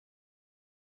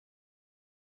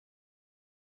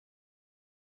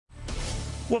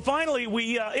Well, finally,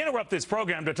 we interrupt this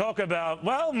program to talk about,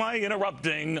 well, my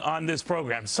interrupting on this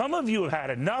program. Some of you have had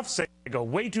enough, say I go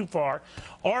way too far.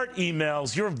 Art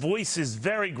emails, your voice is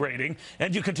very grating,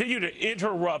 and you continue to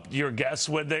interrupt your guests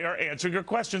when they are answering your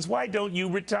questions. Why don't you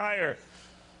retire?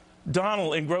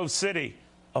 Donald in Grove City,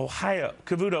 Ohio.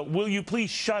 Cavuto, will you please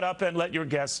shut up and let your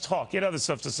guests talk? You had other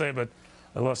stuff to say, but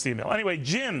I lost the email. Anyway,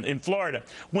 Jim in Florida.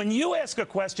 When you ask a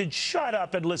question, shut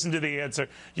up and listen to the answer.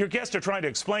 Your guests are trying to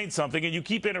explain something, and you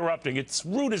keep interrupting. It's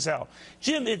rude as hell.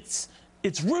 Jim, it's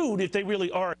rude if they really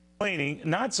are explaining,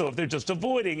 not so if they're just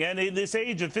avoiding. And in this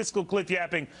age of fiscal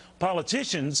cliff-yapping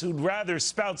politicians who'd rather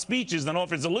spout speeches than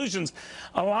offer solutions,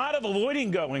 a lot of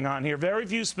avoiding going on here, very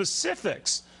few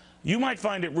specifics. You might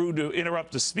find it rude to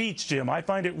interrupt a speech, Jim. I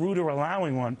find it ruder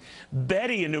allowing one.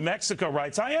 Betty in New Mexico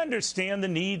writes, I understand the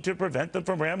need to prevent them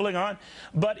from rambling on,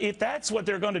 but if that's what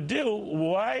they're going to do,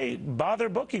 why bother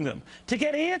booking them? To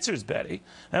get answers, Betty.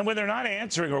 And when they're not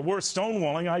answering or worse,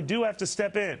 stonewalling, I do have to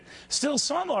step in. Still,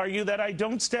 some argue that I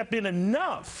don't step in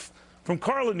enough. From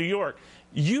Carl in New York,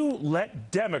 you let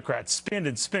Democrats spin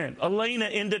and spin. Elena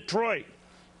in Detroit.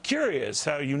 Curious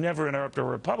how you never interrupt a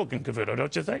Republican, Cavuto,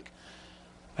 don't you think?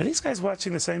 Are these guys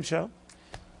watching the same show?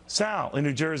 Sal in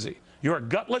New Jersey. You're a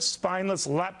gutless, spineless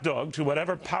lapdog to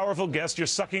whatever powerful guest you're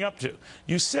sucking up to.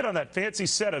 You sit on that fancy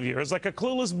set of yours like a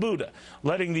clueless Buddha,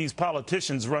 letting these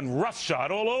politicians run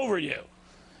roughshod all over you.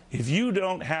 If you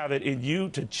don't have it in you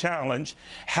to challenge,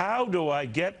 how do I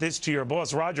get this to your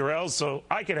boss, Roger Ailes, so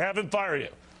I can have him fire you?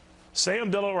 Sam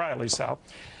Bill O'Reilly, Sal.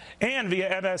 And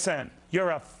via MSN,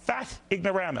 you're a fat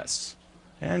ignoramus.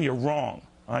 And you're wrong.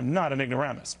 I'm not an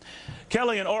ignoramus.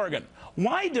 Kelly in Oregon,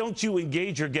 why don't you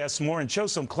engage your guests more and show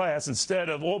some class instead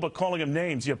of all but calling them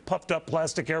names, you puffed up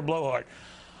plastic hair blowhard?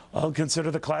 I'll consider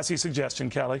the classy suggestion,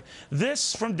 Kelly.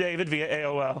 This from David via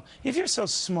AOL. If you're so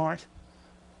smart,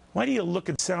 why do you look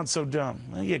and sound so dumb?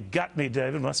 Well, you got me,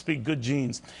 David. Must be good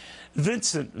genes.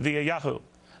 Vincent via Yahoo.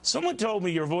 Someone told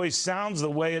me your voice sounds the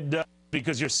way it does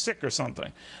because you're sick or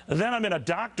something. Then I'm in a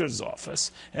doctor's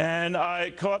office, and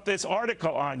I caught this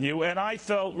article on you, and I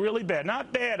felt really bad.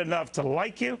 Not bad enough to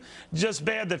like you, just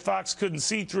bad that Fox couldn't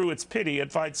see through its pity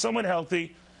and find someone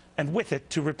healthy and with it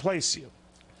to replace you.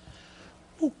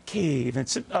 Okay,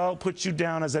 Vincent, I'll put you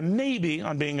down as a maybe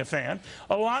on being a fan.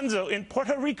 Alonzo in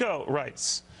Puerto Rico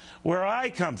writes, where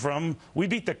I come from, we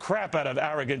beat the crap out of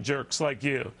arrogant jerks like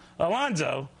you.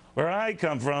 Alonzo, where I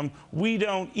come from, we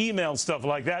don't email stuff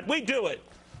like that. We do it,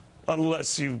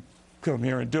 unless you come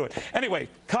here and do it. Anyway,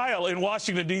 Kyle in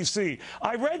Washington, D.C.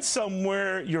 I read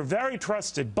somewhere you're very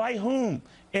trusted. By whom?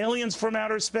 Aliens from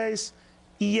outer space?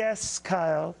 Yes,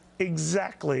 Kyle,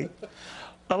 exactly.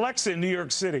 Alexa in New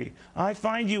York City. I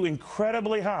find you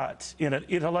incredibly hot in an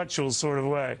intellectual sort of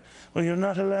way. Well, you're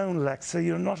not alone, Alexa.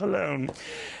 You're not alone.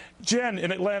 Jen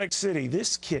in Atlantic City.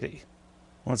 This kitty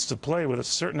wants to play with a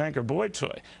certain anchor boy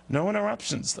toy. No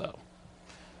interruptions, though.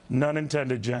 None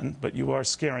intended, Jen, but you are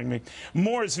scaring me.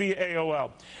 Moore's via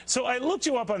AOL. So I looked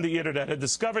you up on the internet and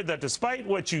discovered that despite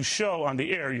what you show on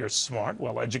the air, you're smart,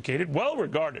 well-educated,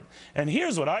 well-regarded. And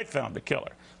here's what I found the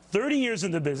killer. 30 years in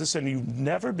the business and you've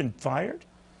never been fired?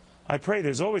 I pray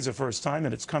there's always a first time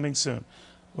and it's coming soon.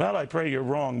 Well, I pray you're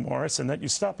wrong, Morris, and that you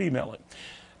stop emailing.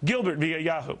 Gilbert via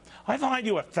Yahoo. I find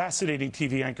you a fascinating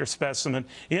TV anchor specimen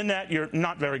in that you're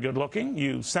not very good looking.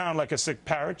 You sound like a sick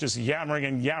parrot, just yammering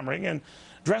and yammering, and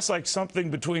dress like something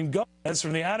between Gomez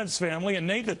from the Addams Family and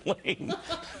Nathan Lane.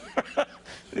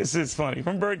 This is funny,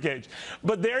 from Birdcage.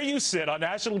 But there you sit on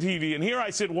national TV, and here I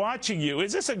sit watching you.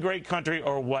 Is this a great country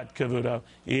or what, Cavuto?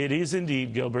 It is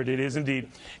indeed, Gilbert, it is indeed.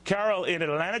 Carol in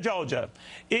Atlanta, Georgia.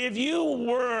 If you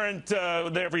weren't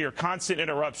there for your constant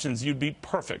interruptions, you'd be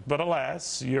perfect. But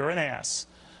alas, you're an ass.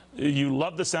 You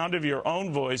love the sound of your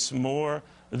own voice more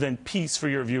than peace for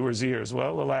your viewers' ears.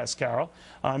 Well, alas, Carol,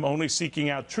 I'm only seeking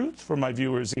out truth for my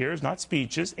viewers' ears, not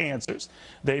speeches, answers.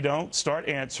 They don't start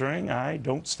answering. I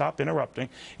don't stop interrupting.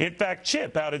 In fact,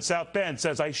 Chip out in South Bend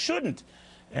says I shouldn't,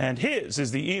 and his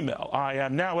is the email I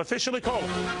am now officially calling.